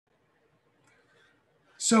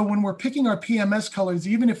So when we're picking our PMS colors,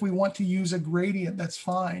 even if we want to use a gradient, that's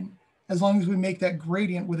fine, as long as we make that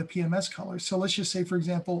gradient with a PMS color. So let's just say, for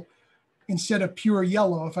example, instead of pure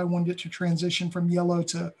yellow, if I wanted it to transition from yellow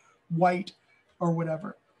to white or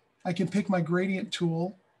whatever, I can pick my gradient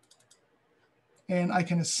tool and I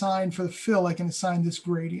can assign for the fill, I can assign this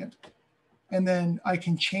gradient. And then I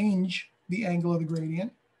can change the angle of the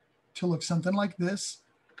gradient to look something like this.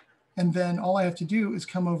 And then all I have to do is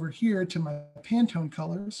come over here to my Pantone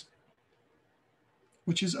colors,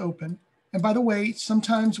 which is open. And by the way,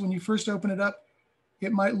 sometimes when you first open it up,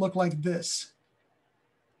 it might look like this,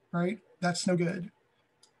 right? That's no good.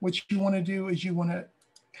 What you want to do is you want to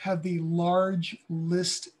have the large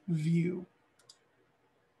list view.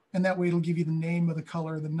 And that way it'll give you the name of the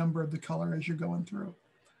color, the number of the color as you're going through.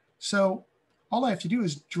 So all I have to do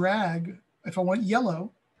is drag, if I want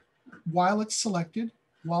yellow, while it's selected,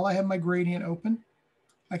 while I have my gradient open,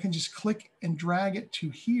 I can just click and drag it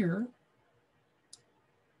to here,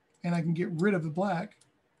 and I can get rid of the black,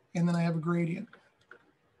 and then I have a gradient.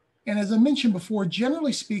 And as I mentioned before,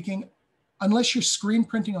 generally speaking, unless you're screen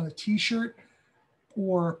printing on a t-shirt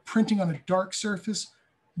or printing on a dark surface,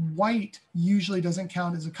 white usually doesn't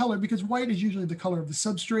count as a color because white is usually the color of the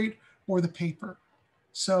substrate or the paper.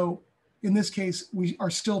 So in this case, we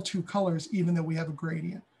are still two colors, even though we have a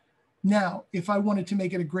gradient. Now, if I wanted to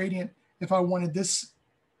make it a gradient, if I wanted this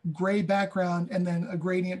gray background and then a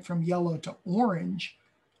gradient from yellow to orange,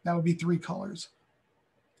 that would be three colors.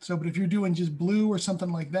 So, but if you're doing just blue or something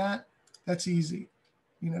like that, that's easy.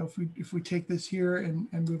 You know, if we take this here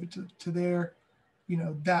and move it to there, you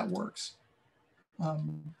know, that works. I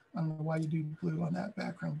don't know why you do blue on that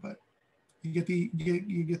background, but you get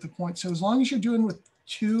the point. So as long as you're doing with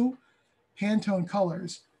two Pantone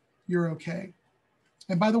colors, you're okay.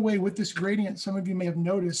 And by the way, with this gradient, some of you may have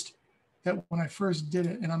noticed that when I first did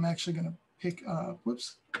it, and I'm actually going to pick,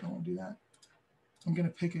 whoops, I don't want to do that. I'm going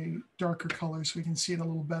to pick a darker color so we can see it a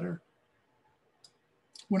little better.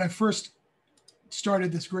 When I first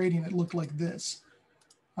started this gradient, it looked like this,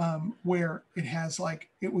 where it has like,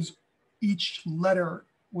 it was, each letter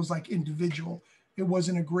was like individual. It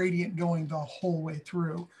wasn't a gradient going the whole way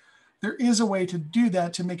through. There is a way to do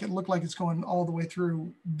that to make it look like it's going all the way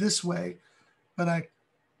through this way, but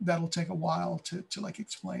that'll take a while to like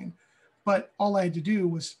explain. But all I had to do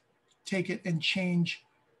was take it and change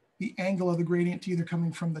the angle of the gradient to either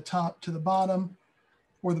coming from the top to the bottom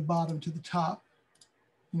or the bottom to the top,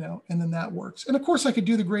 you know, and then that works. And of course I could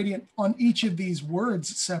do the gradient on each of these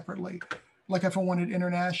words separately. Like if I wanted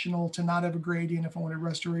international to not have a gradient, if I wanted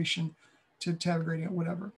restoration to have a gradient, whatever.